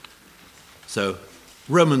So,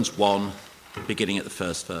 Romans 1, beginning at the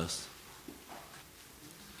first verse.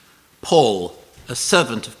 Paul, a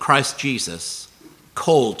servant of Christ Jesus,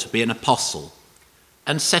 called to be an apostle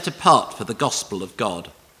and set apart for the gospel of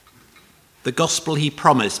God, the gospel he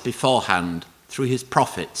promised beforehand through his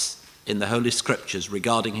prophets in the Holy Scriptures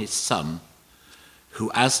regarding his Son,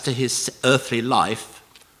 who as to his earthly life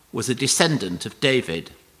was a descendant of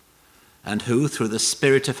David, and who through the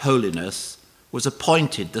Spirit of holiness was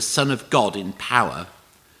appointed the Son of God in power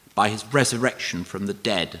by his resurrection from the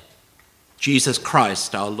dead, Jesus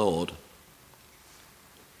Christ our Lord.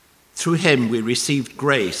 Through him we received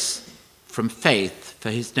grace from faith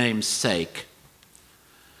for his name's sake.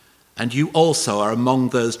 And you also are among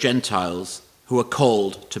those Gentiles who are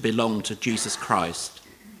called to belong to Jesus Christ.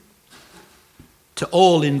 To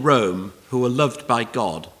all in Rome who are loved by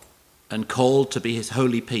God and called to be his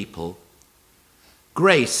holy people,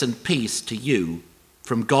 grace and peace to you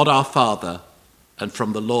from God our Father and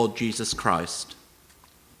from the Lord Jesus Christ.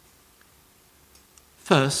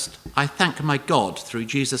 First, I thank my God through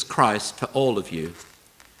Jesus Christ for all of you,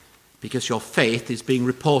 because your faith is being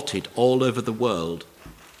reported all over the world.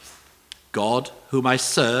 God, whom I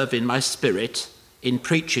serve in my spirit in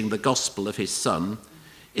preaching the gospel of his Son,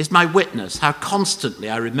 is my witness how constantly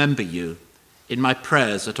I remember you in my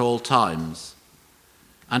prayers at all times.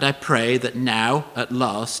 And I pray that now, at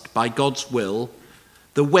last, by God's will,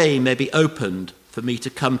 the way may be opened for me to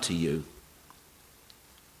come to you.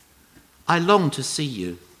 I long to see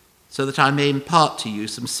you, so that I may impart to you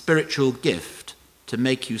some spiritual gift to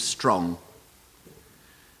make you strong.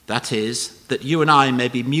 That is, that you and I may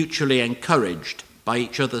be mutually encouraged by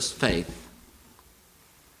each other's faith.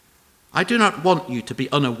 I do not want you to be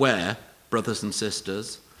unaware, brothers and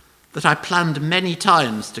sisters, that I planned many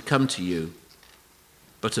times to come to you,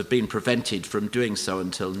 but have been prevented from doing so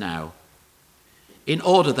until now, in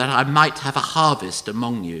order that I might have a harvest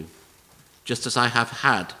among you, just as I have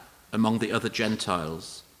had among the other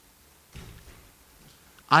Gentiles.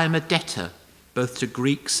 I am a debtor both to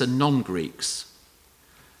Greeks and non-Greeks,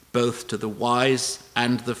 both to the wise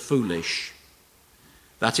and the foolish.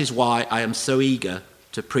 That is why I am so eager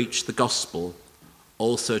to preach the gospel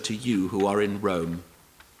also to you who are in Rome.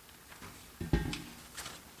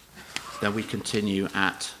 Then we continue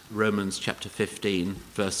at Romans chapter 15,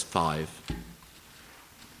 verse 5.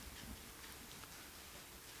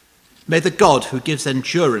 May the God who gives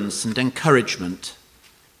endurance and encouragement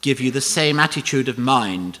give you the same attitude of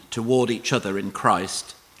mind toward each other in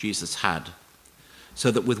Christ Jesus had,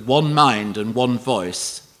 so that with one mind and one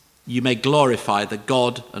voice you may glorify the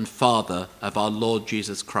God and Father of our Lord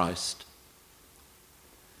Jesus Christ.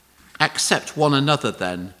 Accept one another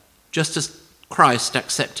then, just as Christ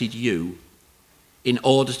accepted you, in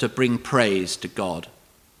order to bring praise to God.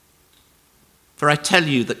 For I tell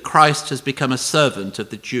you that Christ has become a servant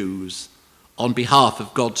of the Jews on behalf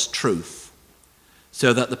of God's truth,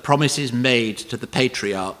 so that the promises made to the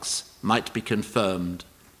patriarchs might be confirmed,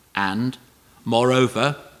 and,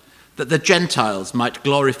 moreover, that the Gentiles might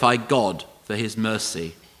glorify God for his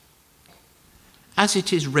mercy. As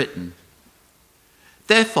it is written,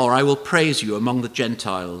 "Therefore I will praise you among the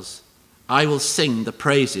Gentiles. I will sing the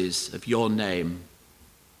praises of your name."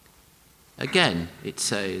 Again, it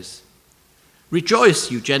says, "Rejoice,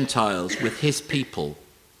 you Gentiles, with his people."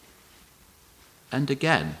 And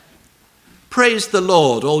again, "Praise the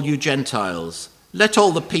Lord, all you Gentiles. Let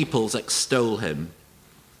all the peoples extol him."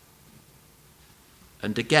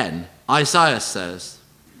 And again, Isaiah says,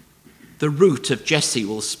 "The root of Jesse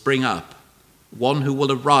will spring up, one who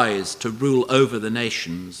will arise to rule over the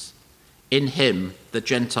nations. In him the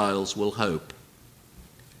Gentiles will hope."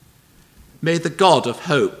 May the God of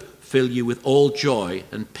hope fill you with all joy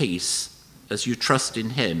and peace as you trust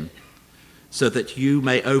in him, so that you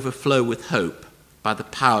may overflow with hope by the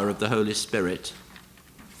power of the Holy Spirit.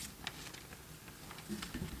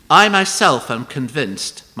 I myself am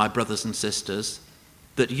convinced, my brothers and sisters,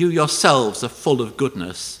 that you yourselves are full of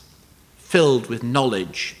goodness, filled with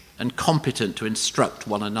knowledge and competent to instruct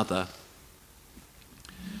one another.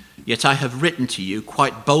 Yet I have written to you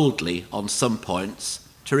quite boldly on some points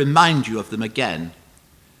to remind you of them again,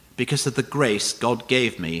 because of the grace God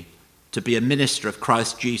gave me to be a minister of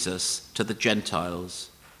Christ Jesus to the Gentiles.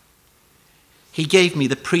 He gave me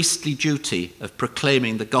the priestly duty of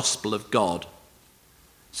proclaiming the gospel of God,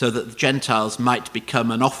 so that the Gentiles might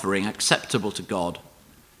become an offering acceptable to God,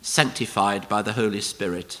 sanctified by the Holy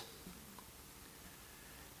Spirit.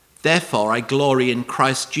 Therefore I glory in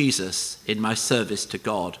Christ Jesus in my service to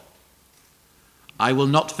God. I will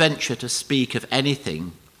not venture to speak of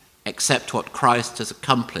anything except what Christ has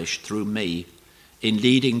accomplished through me in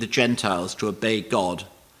leading the Gentiles to obey God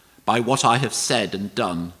by what I have said and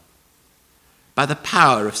done, by the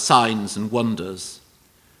power of signs and wonders,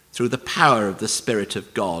 through the power of the Spirit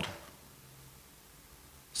of God.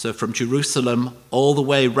 So from Jerusalem all the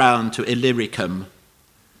way round to Illyricum,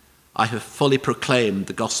 I have fully proclaimed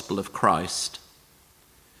the gospel of Christ.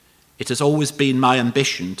 It has always been my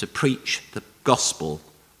ambition to preach the gospel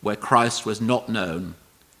where Christ was not known,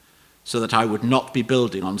 so that I would not be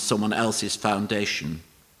building on someone else's foundation.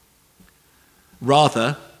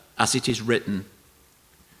 Rather, as it is written,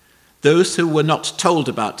 those who were not told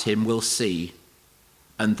about him will see,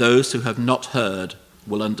 and those who have not heard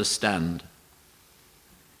will understand.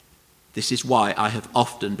 This is why I have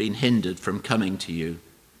often been hindered from coming to you.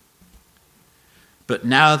 But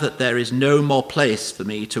now that there is no more place for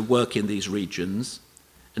me to work in these regions,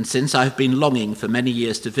 and since I have been longing for many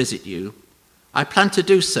years to visit you, I plan to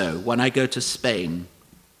do so when I go to Spain.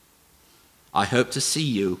 I hope to see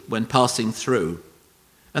you when passing through,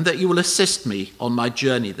 and that you will assist me on my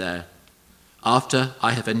journey there, after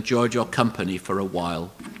I have enjoyed your company for a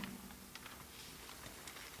while.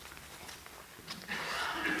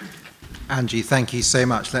 Angie, thank you so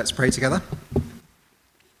much. Let's pray together.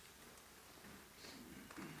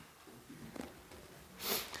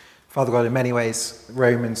 Father God, in many ways,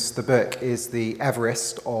 Romans, the book, is the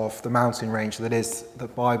Everest of the mountain range that is the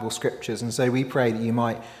Bible scriptures. And so we pray that you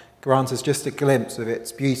might grant us just a glimpse of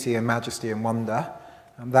its beauty and majesty and wonder,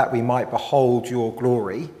 and that we might behold your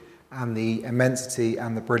glory and the immensity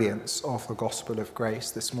and the brilliance of the gospel of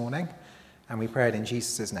grace this morning. And we pray it in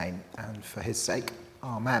Jesus' name and for his sake.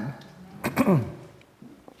 Amen.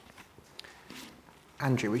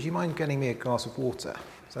 Andrew, would you mind getting me a glass of water?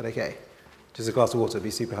 Is that okay? Just a glass of water would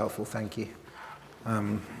be super helpful, thank you.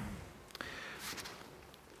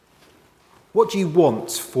 What do you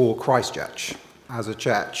want for Christchurch as a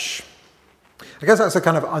church? I guess that's a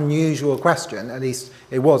kind of unusual question, at least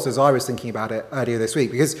it was as I was thinking about it earlier this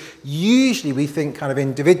week, because usually we think kind of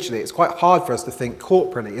individually. It's quite hard for us to think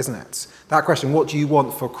corporately, isn't it? That question, what do you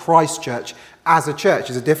want for Christchurch as a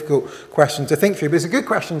church, is a difficult question to think through, but it's a good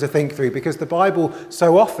question to think through because the Bible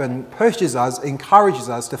so often pushes us, encourages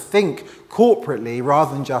us to think corporately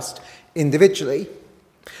rather than just individually.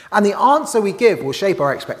 And the answer we give will shape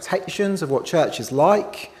our expectations of what church is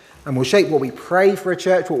like, and will shape what we pray for a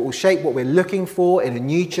church, what will shape what we're looking for in a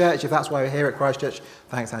new church, if that's why we're here at Christchurch.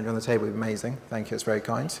 Thanks, Andrew, on the table. Amazing. Thank you. It's very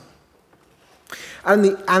kind. And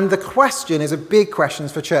the question is a big question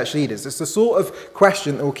for church leaders. It's the sort of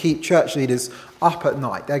question that will keep church leaders up at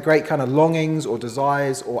night. They're great kind of longings or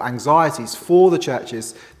desires or anxieties for the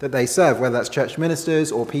churches that they serve, whether that's church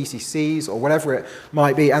ministers or PCCs or whatever it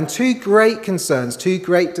might be. And two great concerns, two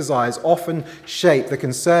great desires often shape the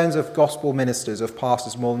concerns of gospel ministers, of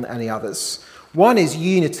pastors more than any others. One is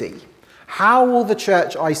unity. How will the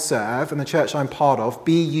church I serve and the church I'm part of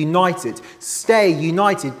be united, stay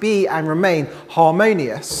united, be and remain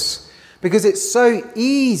harmonious? Because it's so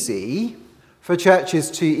easy for churches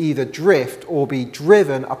to either drift or be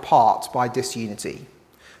driven apart by disunity,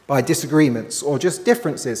 by disagreements or just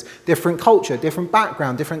differences, different culture, different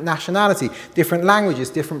background, different nationality, different languages,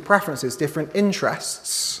 different preferences, different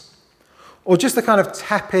interests. Or just the kind of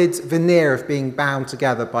tepid veneer of being bound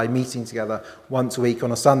together by meeting together once a week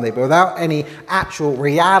on a Sunday, but without any actual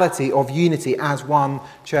reality of unity as one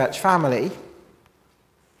church family.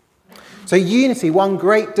 So unity, one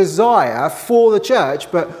great desire for the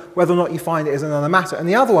church, but whether or not you find it is another matter. And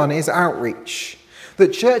the other one is outreach.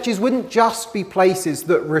 That churches wouldn't just be places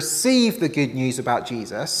that receive the good news about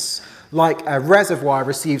Jesus, like a reservoir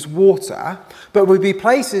receives water, but would be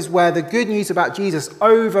places where the good news about Jesus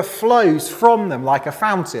overflows from them like a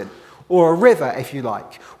fountain or a river, if you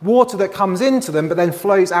like. Water that comes into them but then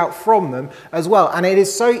flows out from them as well. And it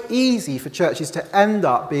is so easy for churches to end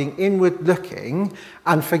up being inward looking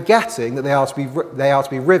and forgetting that they are to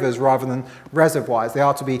be rivers rather than reservoirs. They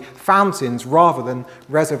are to be fountains rather than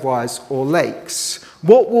reservoirs or lakes.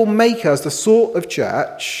 What will make us the sort of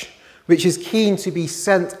church which is keen to be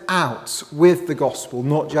sent out with the gospel,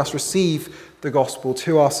 not just receive the gospel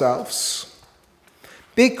to ourselves?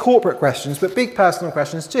 Big corporate questions, but big personal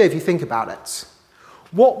questions too, if you think about it.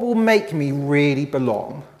 What will make me really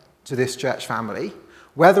belong to this church family,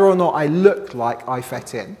 whether or not I look like I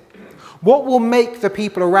fit in? What will make the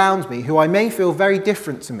people around me, who I may feel very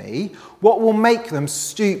different to me, what will make them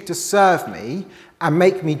stoop to serve me and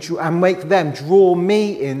make them draw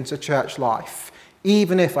me into church life,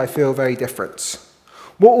 even if I feel very different?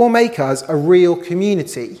 What will make us a real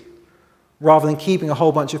community, rather than keeping a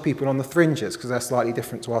whole bunch of people on the fringes because they're slightly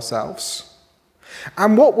different to ourselves?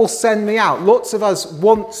 And what will send me out? Lots of us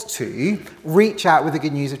want to reach out with the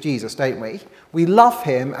good news of Jesus, don't we? We love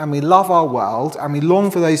him and we love our world, and we long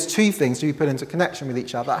for those two things to be put into connection with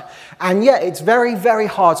each other. And yet it's very, very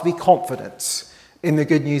hard to be confident in the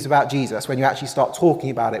good news about Jesus when you actually start talking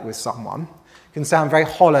about it with someone. It can sound very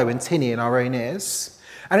hollow and tinny in our own ears.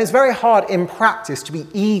 And it's very hard in practice to be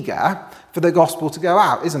eager for the gospel to go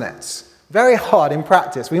out, isn't it? Very hard in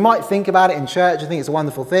practice. We might think about it in church and think it's a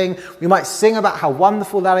wonderful thing. We might sing about how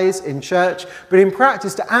wonderful that is in church. But in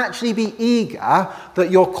practice, to actually be eager that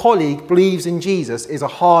your colleague believes in Jesus is a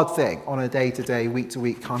hard thing on a day-to-day,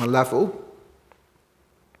 week-to-week kind of level.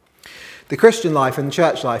 The Christian life and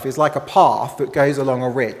church life is like a path that goes along a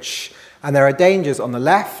ridge. And there are dangers on the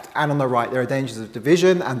left and on the right. There are dangers of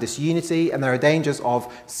division and disunity. And there are dangers of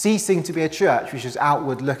ceasing to be a church which is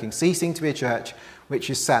outward looking. Ceasing to be a church which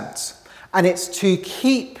is sent. And it's to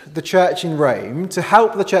keep the church in Rome, to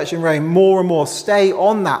help the church in Rome more and more stay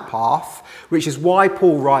on that path, which is why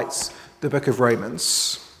Paul writes the book of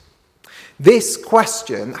Romans. This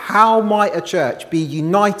question, how might a church be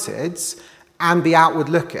united and be outward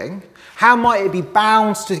looking? How might it be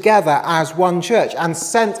bound together as one church and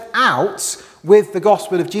sent out with the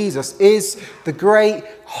gospel of Jesus, is the great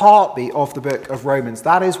heartbeat of the book of Romans.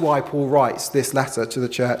 That is why Paul writes this letter to the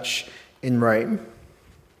church in Rome.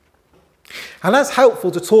 And that's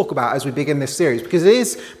helpful to talk about as we begin this series, because it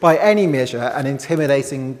is, by any measure, an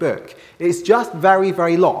intimidating book. It's just very,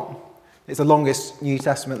 very long. It's the longest New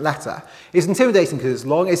Testament letter. It's intimidating because it's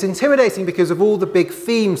long. It's intimidating because of all the big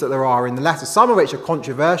themes that there are in the letter, some of which are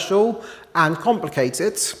controversial and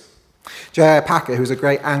complicated. J.I. Packer, who was a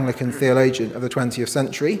great Anglican theologian of the 20th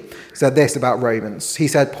century, said this about Romans. He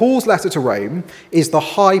said, Paul's letter to Rome is the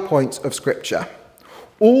high point of Scripture.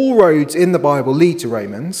 All roads in the Bible lead to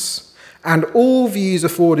Romans, and all views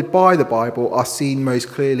afforded by the Bible are seen most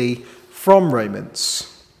clearly from Romans.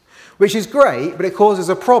 Which is great, but it causes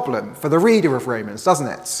a problem for the reader of Romans, doesn't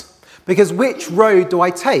it? Because which road do I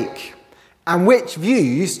take? And which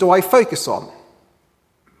views do I focus on?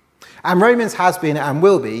 And Romans has been and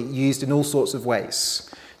will be used in all sorts of ways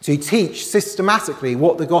to teach systematically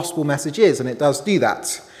what the gospel message is, and it does do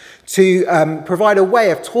that. To provide a way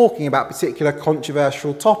of talking about particular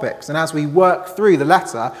controversial topics. And as we work through the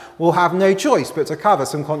letter, we'll have no choice but to cover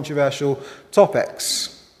some controversial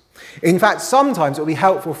topics. In fact, sometimes it will be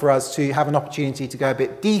helpful for us to have an opportunity to go a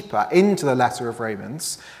bit deeper into the letter of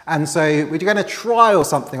Romans. And so we're going to trial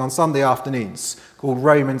something on Sunday afternoons called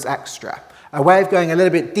Romans Extra, a way of going a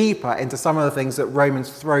little bit deeper into some of the things that Romans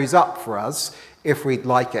throws up for us if we'd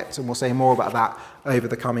like it. And we'll say more about that over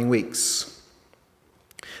the coming weeks.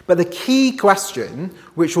 But the key question,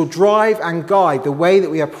 which will drive and guide the way that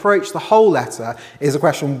we approach the whole letter, is the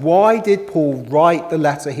question, why did Paul write the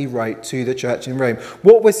letter he wrote to the church in Rome?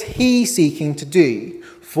 What was he seeking to do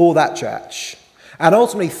for that church? And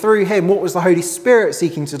ultimately, through him, what was the Holy Spirit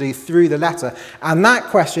seeking to do through the letter? And that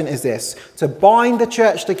question is this: to bind the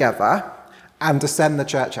church together and to send the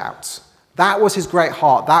church out. That was his great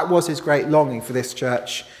heart. That was his great longing for this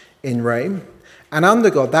church in Rome. And under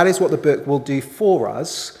God, that is what the book will do for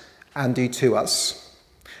us and do to us.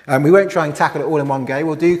 We won't try and tackle it all in one go.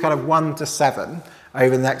 We'll do kind of 1 to 7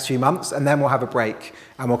 over the next few months, and then we'll have a break,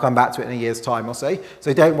 and we'll come back to it in a year's time or so.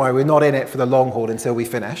 So don't worry, we're not in it for the long haul until we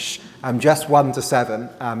finish. Just 1 to 7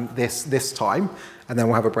 this time, and then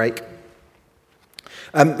we'll have a break.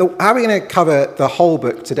 How are we going to cover the whole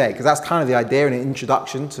book today? Because that's kind of the idea in an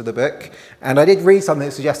introduction to the book. And I did read something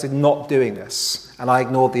that suggested not doing this, and I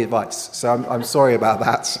ignored the advice. So I'm sorry about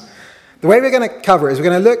that. The way we're going to cover it is we're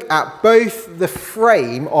going to look at both the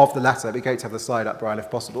frame of the letter. It'd be great to have the slide up, Brian,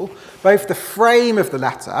 if possible. Both the frame of the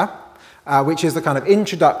letter, which is the kind of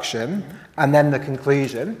introduction, and then the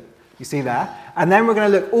conclusion. You see there? And then we're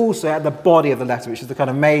going to look also at the body of the letter, which is the kind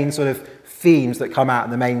of main sort of themes that come out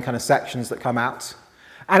and the main kind of sections that come out.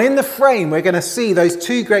 And in the frame, we're going to see those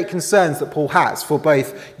two great concerns that Paul has for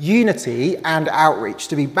both unity and outreach,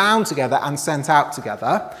 to be bound together and sent out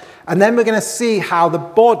together. And then we're going to see how the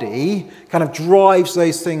body kind of drives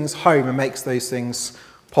those things home and makes those things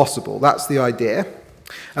possible. That's the idea.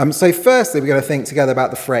 So firstly, we're going to think together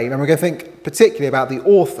about the frame, and we're going to think particularly about the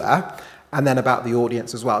author and then about the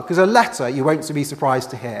audience as well. Because a letter, you won't be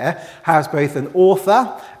surprised to hear, has both an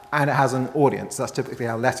author and it has an audience. That's typically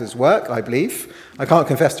how letters work, I believe. I can't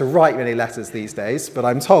confess to write many letters these days, but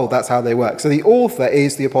I'm told that's how they work. So the author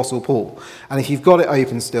is the Apostle Paul. And if you've got it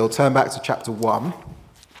open still, turn back to chapter 1.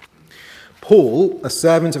 Paul, a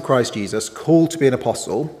servant of Christ Jesus, called to be an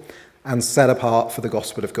apostle and set apart for the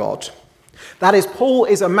gospel of God. That is, Paul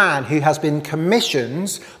is a man who has been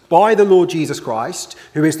commissioned by the Lord Jesus Christ,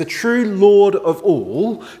 who is the true Lord of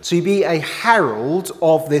all, to be a herald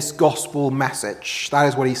of this gospel message. That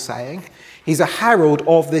is what he's saying. He's a herald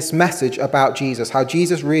of this message about Jesus, how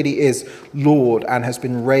Jesus really is Lord and has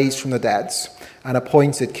been raised from the dead and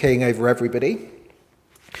appointed king over everybody.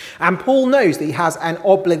 And Paul knows that he has an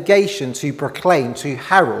obligation to proclaim, to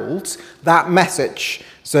herald that message.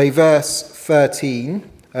 So verse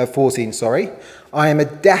 14, I am a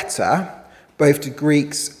debtor both to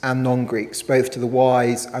Greeks and non-Greeks, both to the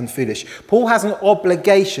wise and foolish. Paul has an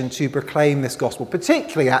obligation to proclaim this gospel,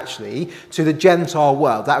 particularly actually to the Gentile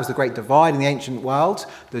world. That was the great divide in the ancient world,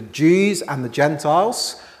 the Jews and the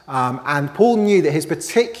Gentiles. And Paul knew that his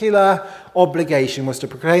particular obligation was to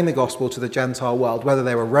proclaim the gospel to the Gentile world, whether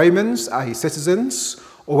they were Romans, i.e. citizens,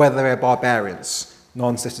 or whether they were barbarians,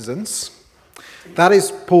 non-citizens. That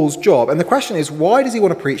is Paul's job. And the question is, why does he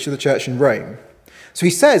want to preach to the church in Rome? So he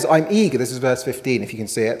says, I'm eager, this is verse 15 if you can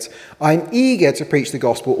see it, I'm eager to preach the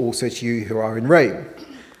gospel also to you who are in Rome.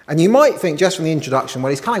 And you might think just from the introduction, well,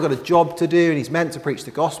 he's kind of got a job to do and he's meant to preach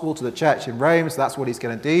the gospel to the church in Rome, so that's what he's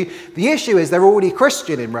going to do. The issue is they're already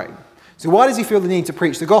Christian in Rome. So why does he feel the need to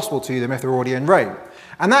preach the gospel to them if they're already in Rome?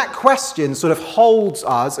 And that question sort of holds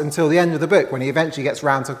us until the end of the book when he eventually gets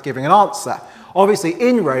round to giving an answer. Obviously,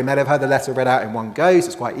 in Rome, they'd have had the letter read out in one go, so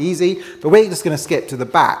it's quite easy. But we're just going to skip to the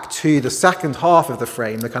back, to the second half of the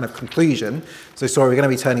frame, the kind of conclusion. So sorry, we're going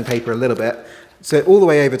to be turning paper a little bit. So all the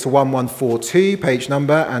way over to 1142, page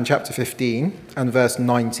number, and chapter 15, and verse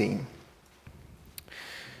 19.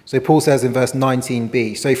 So Paul says in verse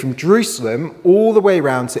 19b, so from Jerusalem all the way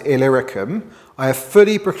round to Illyricum, I have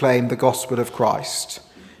fully proclaimed the gospel of Christ.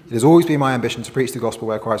 It has always been my ambition to preach the gospel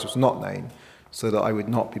where Christ was not known, so that I would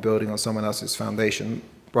not be building on someone else's foundation.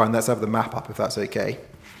 Brian, let's have the map up if that's okay.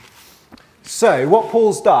 So what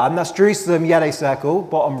Paul's done, that's Jerusalem, yellow circle,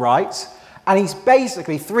 bottom right, and he's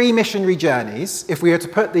basically 3 missionary journeys. If we were to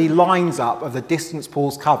put the lines up of the distance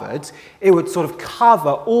Paul's covered, it would sort of cover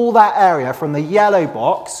all that area from the yellow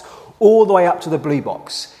box all the way up to the blue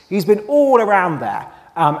box. He's been all around there,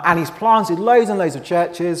 and he's planted loads and loads of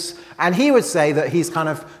churches, and he would say that he's kind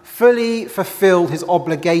of fully fulfilled his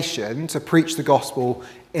obligation to preach the gospel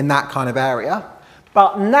in that kind of area.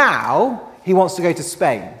 But now he wants to go to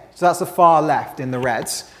Spain. So that's the far left in the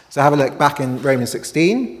reds. So have a look back in Romans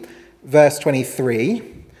 16, verse 23.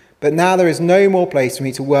 But now there is no more place for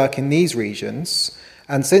me to work in these regions.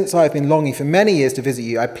 And since I have been longing for many years to visit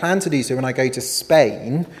you, I plan to do so when I go to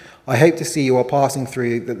Spain. I hope to see you while passing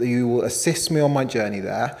through, that you will assist me on my journey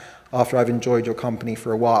there, after I've enjoyed your company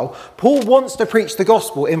for a while. Paul wants to preach the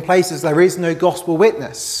gospel in places there is no gospel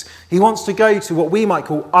witness. He wants to go to what we might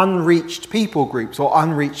call unreached people groups or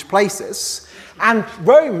unreached places. And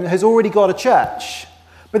Rome has already got a church.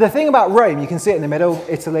 But the thing about Rome, you can see it in the middle,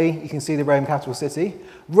 Italy, you can see the Roman capital city.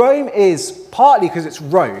 Rome is, partly because it's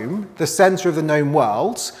Rome, the centre of the known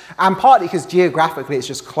world, and partly because geographically it's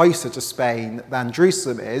just closer to Spain than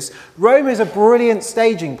Jerusalem is. Rome is a brilliant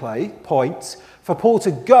staging point for Paul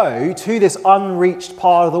to go to this unreached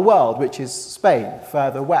part of the world, which is Spain,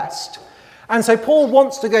 further west. And so Paul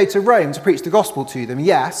wants to go to Rome to preach the gospel to them,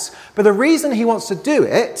 yes, but the reason he wants to do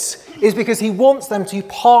it is because he wants them to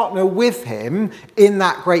partner with him in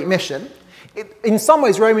that great mission. In some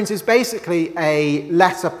ways, Romans is basically a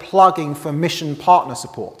letter plugging for mission partner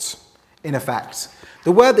support, in effect.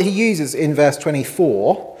 The word that he uses in verse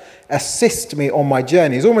 24, assist me on my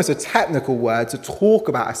journey, is almost a technical word to talk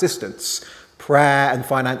about assistance. Prayer and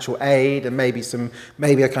financial aid, and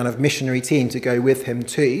maybe a kind of missionary team to go with him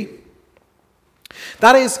too.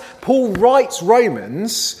 That is, Paul writes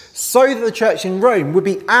Romans so that the church in Rome would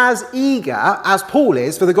be as eager as Paul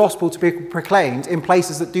is for the gospel to be proclaimed in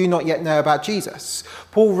places that do not yet know about Jesus.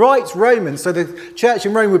 Paul writes Romans so the church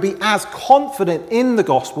in Rome would be as confident in the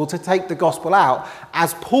gospel to take the gospel out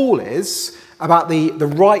as Paul is about the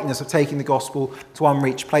rightness of taking the gospel to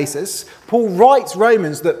unreached places. Paul writes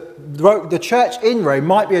Romans that the church in Rome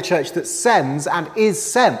might be a church that sends and is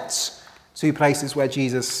sent to places where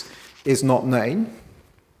Jesus is not known.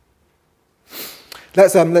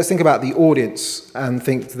 Let's think about the audience and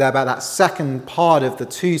think about that second part of the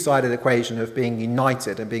two-sided equation of being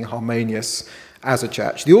united and being harmonious as a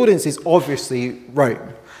church. The audience is obviously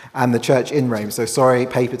Rome and the church in Rome. So sorry,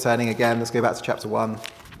 paper turning again. Let's go back to chapter 1.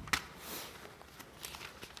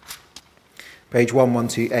 Page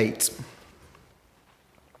 1128,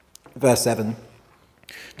 verse 7.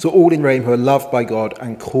 To all in Rome who are loved by God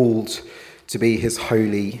and called to be his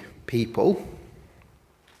holy people.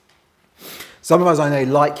 Some of us, I know,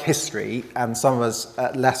 like history, and some of us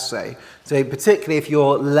less so. So particularly if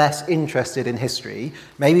you're less interested in history,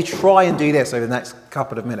 maybe try and do this over the next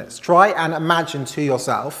couple of minutes. Try and imagine to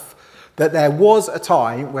yourself that there was a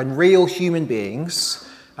time when real human beings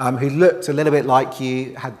who looked a little bit like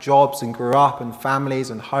you, had jobs and grew up and families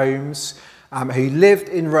and homes, who lived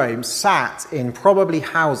in Rome sat in probably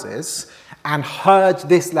houses and heard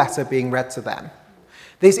this letter being read to them.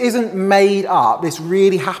 This isn't made up, this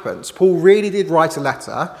really happened. Paul really did write a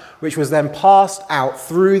letter, which was then passed out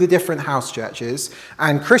through the different house churches,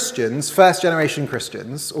 and Christians, first generation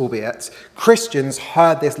Christians, albeit, Christians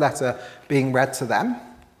heard this letter being read to them,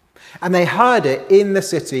 and they heard it in the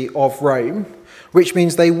city of Rome, which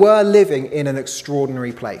means they were living in an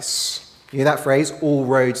extraordinary place. You know that phrase, all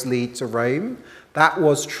roads lead to Rome? That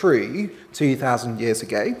was true 2,000 years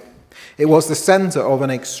ago. It was the centre of an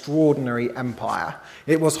extraordinary empire.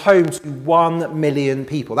 It was home to 1 million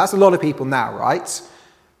people. That's a lot of people now, right?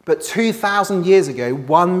 But 2,000 years ago,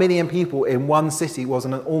 1 million people in one city was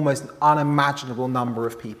an almost unimaginable number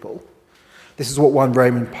of people. This is what one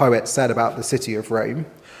Roman poet said about the city of Rome.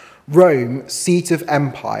 Rome, seat of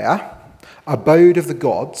empire, abode of the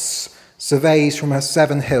gods, surveys from her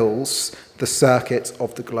 7 hills the circuit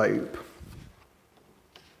of the globe.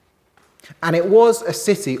 And it was a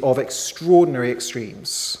city of extraordinary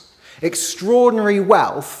extremes. Extraordinary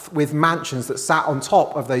wealth with mansions that sat on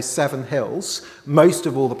top of those 7 hills, most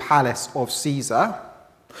of all the palace of Caesar,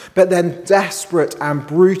 but then desperate and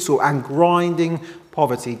brutal and grinding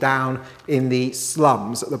poverty down in the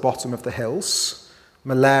slums at the bottom of the hills,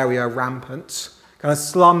 malaria rampant, kind of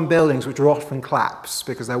slum buildings which were often collapsed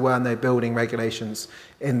because there were no building regulations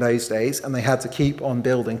in those days, and they had to keep on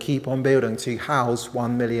building to house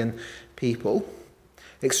 1 million people.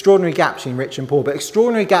 Extraordinary gap between rich and poor, but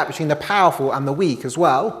extraordinary gap between the powerful and the weak as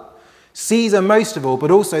well. Caesar most of all,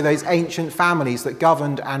 but also those ancient families that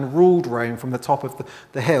governed and ruled Rome from the top of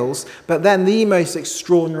the hills, but then the most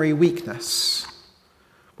extraordinary weakness,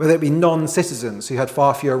 whether it be non-citizens who had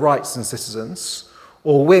far fewer rights than citizens,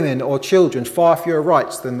 or women or children far fewer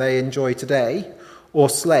rights than they enjoy today, or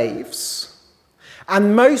slaves.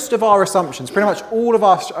 And most of our assumptions, pretty much all of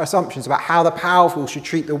our assumptions about how the powerful should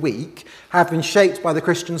treat the weak have been shaped by the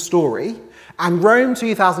Christian story. And Rome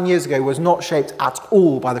 2,000 years ago was not shaped at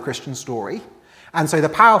all by the Christian story. And so the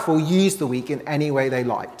powerful used the weak in any way they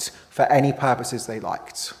liked, for any purposes they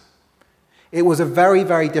liked. It was a very,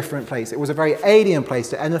 very different place. It was a very alien place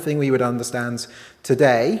to anything we would understand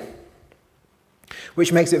today,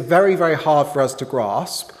 which makes it very, very hard for us to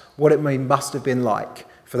grasp what it must have been like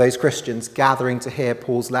for those Christians gathering to hear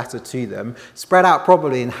Paul's letter to them, spread out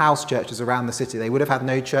probably in house churches around the city. They would have had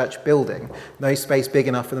no church building, no space big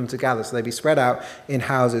enough for them to gather, so they'd be spread out in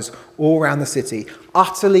houses all around the city,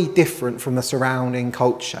 utterly different from the surrounding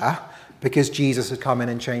culture, because Jesus had come in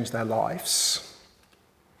and changed their lives.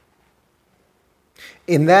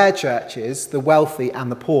 In their churches, the wealthy and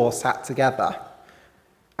the poor sat together,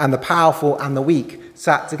 and the powerful and the weak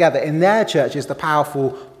sat together. In their churches, the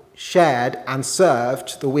powerful shared and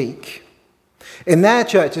served the weak. In their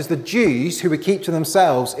churches, the Jews who would keep to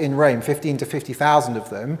themselves in Rome, 15 to 50,000 of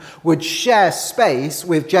them, would share space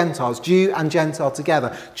with Gentiles, Jew and Gentile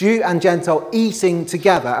together, Jew and Gentile eating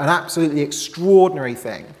together, an absolutely extraordinary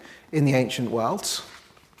thing in the ancient world.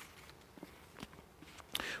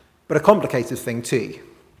 But a complicated thing too.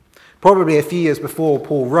 Probably a few years before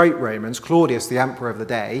Paul wrote Romans, Claudius, the emperor of the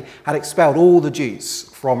day, had expelled all the Jews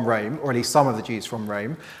from Rome, or at least some of the Jews from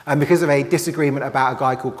Rome, and because of a disagreement about a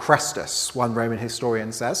guy called Crispin, one Roman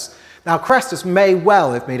historian says. Now, Crispin may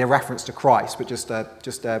well have made a reference to Christ, but just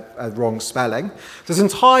a wrong spelling. So it's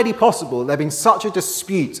entirely possible that there had been such a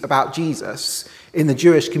dispute about Jesus in the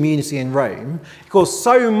Jewish community in Rome, it caused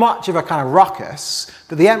so much of a kind of ruckus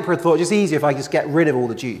that the emperor thought it's just easier if I just get rid of all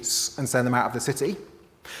the Jews and send them out of the city.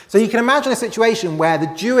 So you can imagine a situation where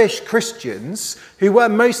the Jewish Christians, who were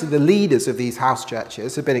mostly the leaders of these house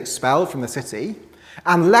churches, had been expelled from the city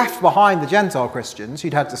and left behind the Gentile Christians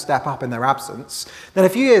who'd had to step up in their absence. Then a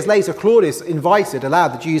few years later, Claudius allowed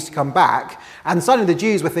the Jews to come back, and suddenly the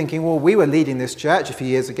Jews were thinking, well, we were leading this church a few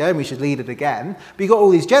years ago and we should lead it again. But you've got all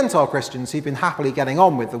these Gentile Christians who've been happily getting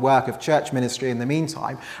on with the work of church ministry in the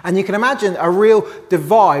meantime. And you can imagine a real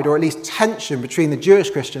divide, or at least tension, between the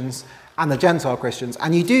Jewish Christians and the Gentile Christians.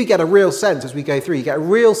 And you do get a real sense as we go through, you get a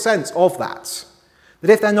real sense of that.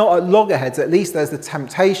 That if they're not at loggerheads, at least there's the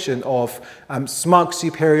temptation of smug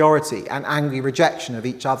superiority and angry rejection of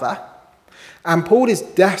each other. And Paul is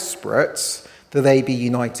desperate that they be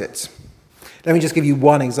united. Let me just give you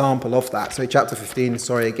one example of that. So chapter 15,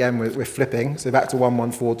 again, we're flipping. So back to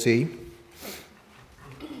 1142.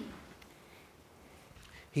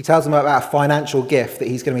 He tells them about a financial gift that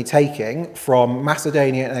he's going to be taking from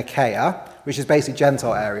Macedonia and Achaia, which is basically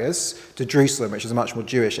Gentile areas, to Jerusalem, which is a much more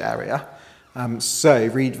Jewish area. So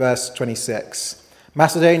read verse 26.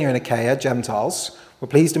 Macedonia and Achaia, Gentiles, were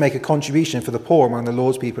pleased to make a contribution for the poor among the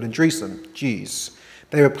Lord's people in Jerusalem, Jews.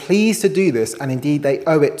 They were pleased to do this, and indeed they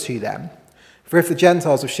owe it to them. For if the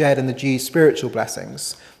Gentiles have shared in the Jews' spiritual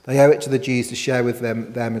blessings, they owe it to the Jews to share with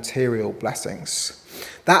them their material blessings.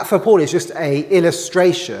 That for Paul is just an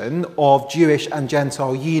illustration of Jewish and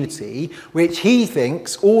Gentile unity, which he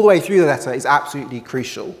thinks all the way through the letter is absolutely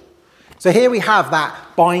crucial. So here we have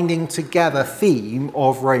that binding together theme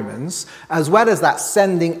of Romans, as well as that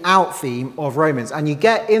sending out theme of Romans. And you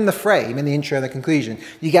get in the frame, in the intro and the conclusion,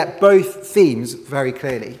 you get both themes very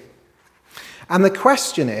clearly. And the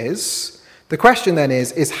question then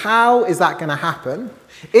is how is that going to happen?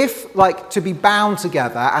 If, to be bound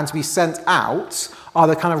together and to be sent out are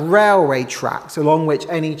the kind of railway tracks along which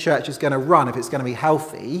any church is going to run if it's going to be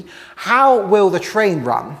healthy, how will the train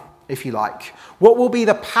run, if you like? What will be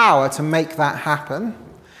the power to make that happen?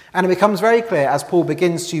 And it becomes very clear as Paul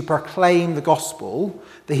begins to proclaim the gospel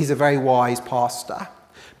that he's a very wise pastor,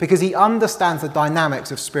 because he understands the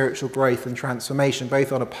dynamics of spiritual growth and transformation,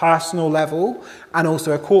 both on a personal level and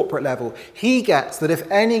also a corporate level. He gets that if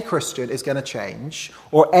any Christian is going to change,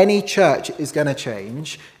 or any church is going to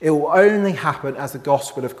change, it will only happen as the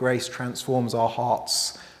gospel of grace transforms our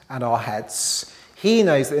hearts and our heads. He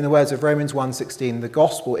knows that in the words of Romans 1:16, the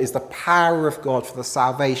gospel is the power of God for the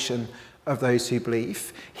salvation of those who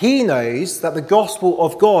believe. He knows that the gospel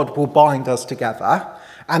of God will bind us together,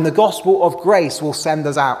 and the gospel of grace will send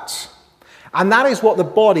us out. And that is what the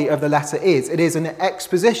body of the letter is. It is an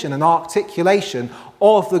exposition, an articulation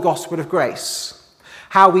of the gospel of grace.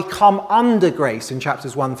 How we come under grace in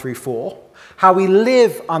chapters 1 through 4. How we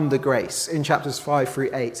live under grace in chapters 5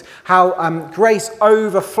 through 8. How grace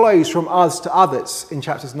overflows from us to others in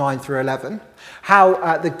chapters 9 through 11.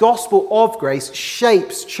 How the gospel of grace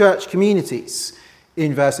shapes church communities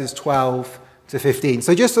in verses 12 to 15.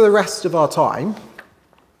 So just for the rest of our time,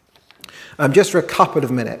 just for a couple of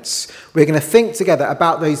minutes, we're going to think together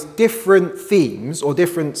about those different themes or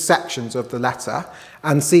different sections of the letter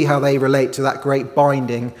and see how they relate to that great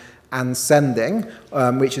binding and sending,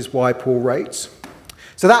 which is why Paul wrote.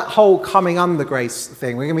 So that whole coming under grace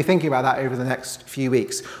thing, we're going to be thinking about that over the next few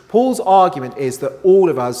weeks. Paul's argument is that all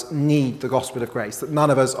of us need the gospel of grace, that none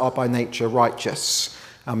of us are by nature righteous.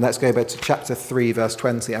 Let's go back to chapter 3, verse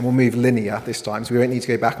 20, and we'll move linear this time, so we won't need to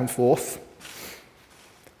go back and forth.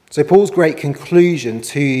 So Paul's great conclusion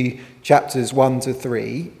to chapters 1 to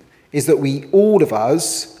 3 is that all of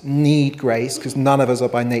us need grace because none of us are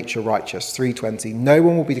by nature righteous. 3:20, no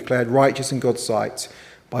one will be declared righteous in God's sight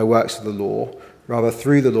by works of the law. Rather,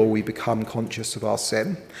 through the law, we become conscious of our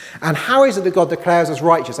sin. And how is it that God declares us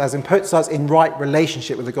righteous, as in puts us in right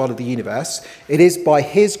relationship with the God of the universe? It is by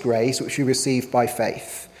his grace, which we receive by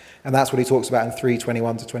faith. And that's what he talks about in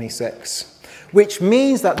 3:21 to 26. Which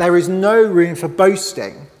means that there is no room for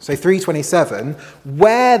boasting. So 3:27,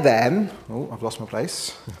 where then... Oh, I've lost my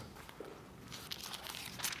place.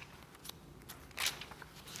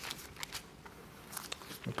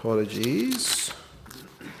 Apologies.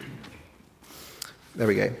 There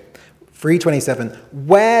we go. 3:27,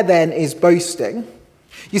 where then is boasting?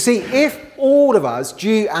 You see, if all of us,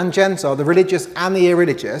 Jew and Gentile, the religious and the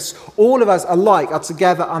irreligious, all of us alike are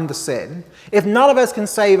together under sin, if none of us can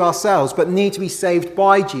save ourselves but need to be saved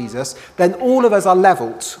by Jesus, then all of us are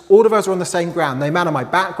leveled. All of us are on the same ground. No matter my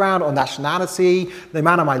background or nationality, no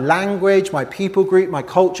matter my language, my people group, my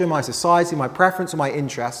culture, my society, my preference or my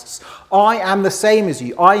interests, I am the same as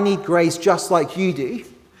you. I need grace just like you do.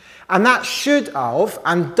 And that should have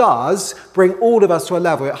and does bring all of us to a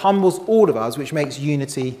level. It humbles all of us, which makes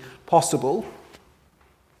unity possible.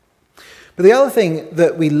 But the other thing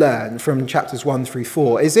that we learn from chapters 1 through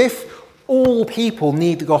 4 is if all people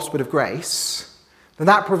need the gospel of grace, then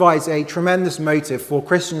that provides a tremendous motive for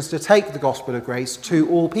Christians to take the gospel of grace to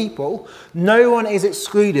all people. No one is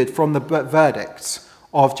excluded from the verdict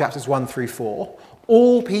of chapters 1 through 4.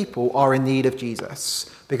 All people are in need of Jesus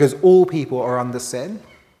because all people are under sin.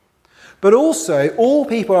 But also, all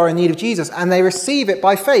people are in need of Jesus and they receive it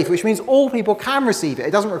by faith, which means all people can receive it.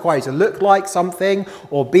 It doesn't require you to look like something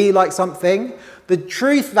or be like something. The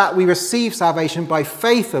truth that we receive salvation by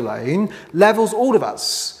faith alone levels all of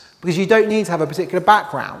us, because you don't need to have a particular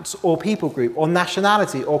background or people group or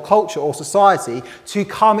nationality or culture or society to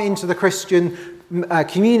come into the Christian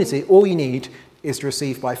community. All you need is to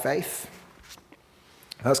receive by faith.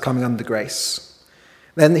 That's coming under grace.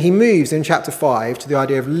 Then he moves in chapter 5 to the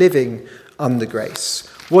idea of living under grace,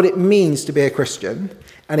 what it means to be a Christian,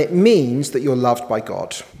 and it means that you're loved by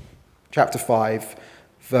God. Chapter 5,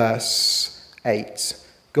 verse 8.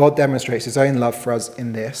 God demonstrates his own love for us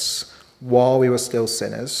in this: while we were still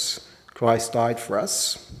sinners, Christ died for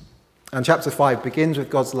us. And chapter 5 begins with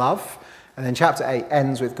God's love, and then chapter 8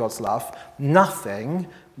 ends with God's love. Nothing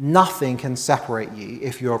can separate you,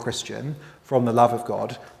 if you're a Christian, from the love of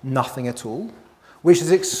God. Nothing at all. which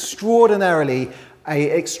is an extraordinarily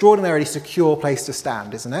secure place to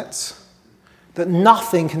stand, isn't it? That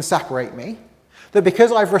nothing can separate me. That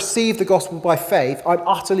because I've received the gospel by faith, I'm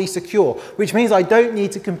utterly secure, which means I don't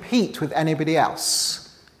need to compete with anybody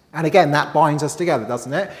else. And again, that binds us together,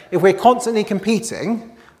 doesn't it? If we're constantly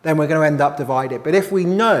competing, then we're going to end up divided. But if we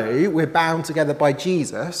know we're bound together by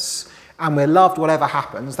Jesus and we're loved whatever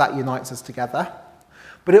happens, that unites us together.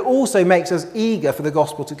 But it also makes us eager for the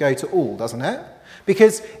gospel to go to all, doesn't it?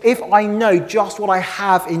 Because if I know just what I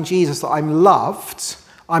have in Jesus, that I'm loved,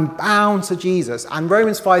 I'm bound to Jesus, and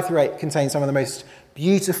Romans 5-8 contains some of the most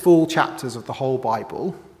beautiful chapters of the whole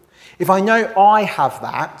Bible. If I know I have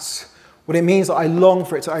that, well, it means that I long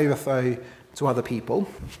for it to overflow to other people.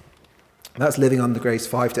 That's living under grace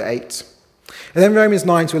 5-8. And then Romans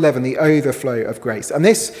 9-11, the overflow of grace. And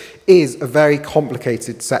this is a very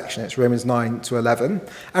complicated section. It's Romans 9-11.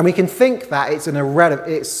 And we can think that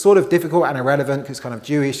it's sort of difficult and irrelevant because it's kind of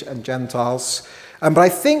Jewish and Gentiles. But I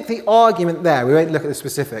think the argument there, we won't look at the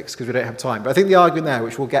specifics because we don't have time, but I think the argument there,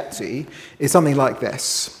 which we'll get to, is something like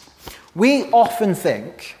this. We often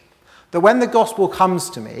think that when the gospel comes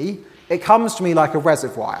to me, it comes to me like a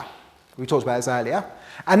reservoir. We talked about this earlier.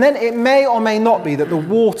 And then it may or may not be that the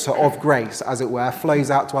water of grace, as it were,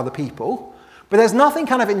 flows out to other people. But there's nothing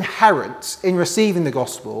kind of inherent in receiving the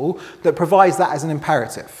gospel that provides that as an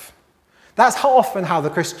imperative. That's often how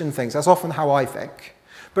the Christian thinks. That's often how I think.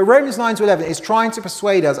 But Romans 9-11 is trying to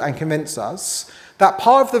persuade us and convince us that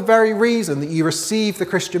part of the very reason that you receive the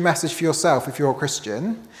Christian message for yourself, if you're a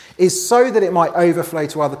Christian, is so that it might overflow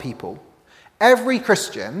to other people. Every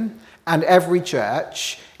Christian and every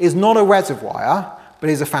church is not a reservoir, but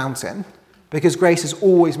is a fountain, because grace is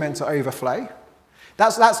always meant to overflow.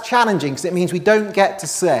 That's challenging, because it means we don't get to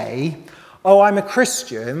say, oh, I'm a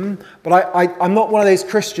Christian, but I'm not one of those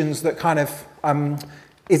Christians that kind of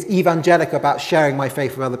is evangelical about sharing my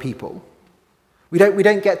faith with other people. We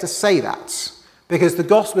don't get to say that, because the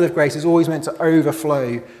gospel of grace is always meant to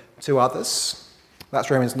overflow to others. That's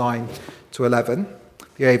Romans 9-11,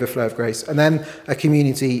 the overflow of grace. And then a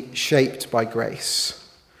community shaped by grace.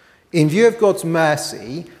 In view of God's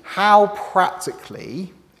mercy, how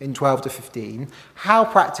practically, in 12-15, how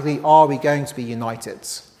practically are we going to be united?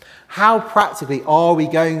 How practically are we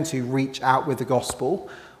going to reach out with the gospel?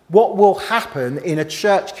 What will happen in a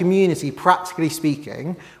church community, practically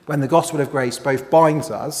speaking, when the gospel of grace both binds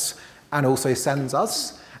us and also sends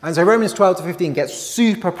us? And so Romans 12-15 gets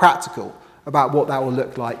super practical about what that will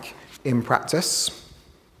look like in practice.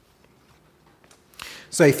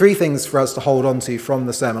 So 3 things for us to hold on to from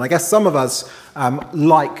the sermon. I guess some of us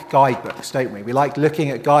like guidebooks, don't we? We like looking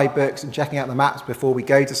at guidebooks and checking out the maps before we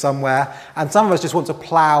go to somewhere. And some of us just want to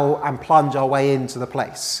plough and plunge our way into the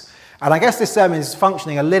place. And I guess this sermon is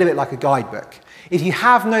functioning a little bit like a guidebook. If you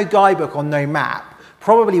have no guidebook or no map,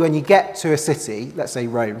 probably when you get to a city, let's say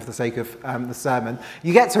Rome for the sake of the sermon,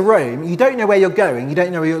 you get to Rome, you don't know where you're going, you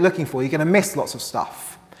don't know what you're looking for, you're going to miss lots of stuff.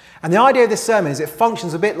 And the idea of this sermon is it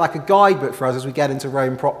functions a bit like a guidebook for us as we get into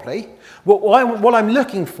Rome properly. What I'm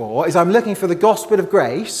looking for is I'm looking for the gospel of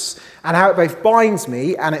grace and how it both binds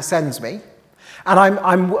me and it sends me. And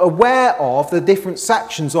I'm aware of the different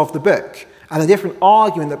sections of the book and the different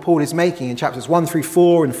argument that Paul is making in chapters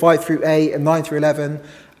 1-4 and 5-8 and 9-11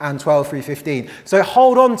 and 12-15. So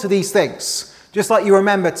hold on to these things. Just like you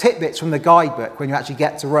remember tidbits from the guidebook when you actually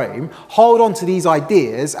get to Rome, hold on to these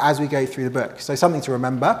ideas as we go through the book. So something to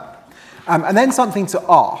remember. And then something to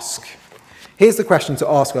ask. Here's the question to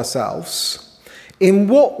ask ourselves. In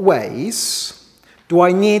what ways do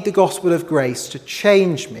I need the gospel of grace to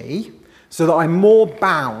change me so that I'm more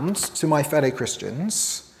bound to my fellow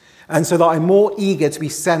Christians and so that I'm more eager to be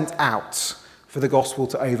sent out for the gospel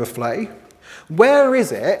to overflow? Where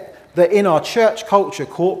is it that in our church culture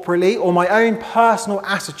corporately or my own personal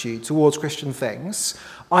attitude towards Christian things,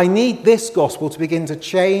 I need this gospel to begin to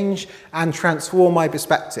change and transform my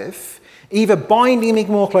perspective, either binding me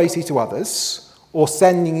more closely to others or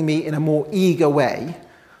sending me in a more eager way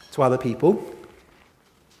to other people?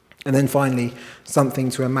 And then finally, something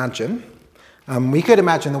to imagine. We could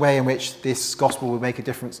imagine the way in which this gospel would make a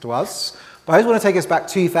difference to us, but I just want to take us back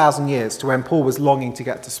 2,000 years to when Paul was longing to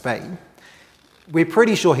get to Spain. We're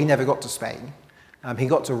pretty sure he never got to Spain. He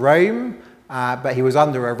got to Rome, but he was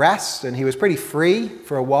under arrest, and he was pretty free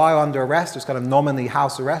for a while under arrest. It was kind of nominally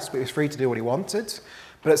house arrest, but he was free to do what he wanted.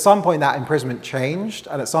 But at some point that imprisonment changed,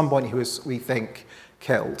 and at some point he was, we think,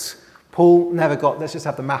 killed. Paul never got, let's just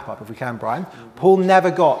have the map up if we can, Brian. Paul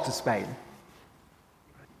never got to Spain.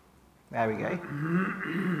 There we go.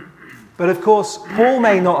 But of course, Paul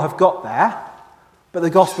may not have got there, but the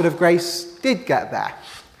gospel of grace did get there.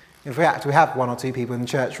 In fact, we have one or two people in the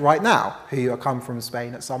church right now who come from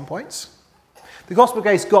Spain at some point. The gospel of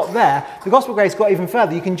grace got there. The gospel of grace got even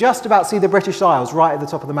further. You can just about see the British Isles right at the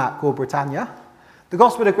top of the map called Britannia. The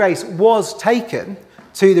gospel of grace was taken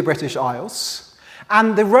to the British Isles.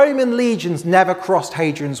 And the Roman legions never crossed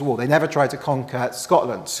Hadrian's Wall. They never tried to conquer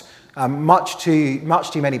Scotland. Much too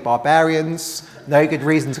many barbarians. No good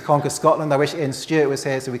reason to conquer Scotland. I wish Ian Stewart was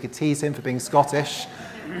here so we could tease him for being Scottish.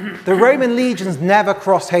 The Roman legions never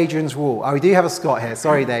crossed Hadrian's Wall. Oh, we do have a Scot here.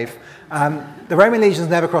 Sorry, Dave. The Roman legions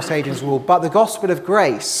never crossed Hadrian's Wall, but the gospel of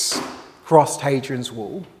grace crossed Hadrian's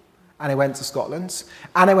Wall, and it went to Scotland,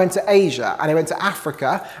 and it went to Asia, and it went to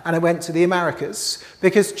Africa, and it went to the Americas,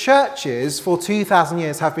 because churches for 2,000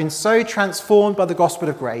 years have been so transformed by the gospel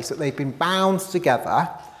of grace that they've been bound together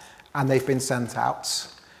and they've been sent out.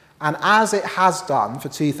 And as it has done for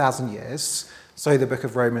 2,000 years, so the book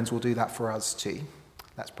of Romans will do that for us too.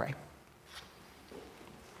 Let's pray.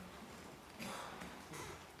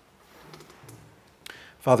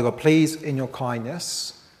 Father God, please, in your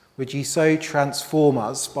kindness, would you so transform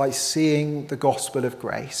us by seeing the gospel of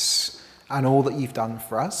grace and all that you've done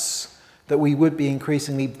for us, that we would be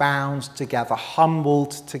increasingly bound together,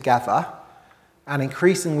 humbled together, and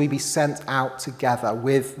increasingly be sent out together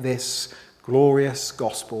with this glorious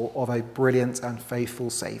gospel of a brilliant and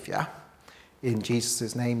faithful Saviour. In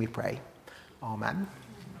Jesus' name we pray. Amen.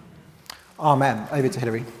 Amen. Over to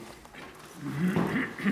Hilary.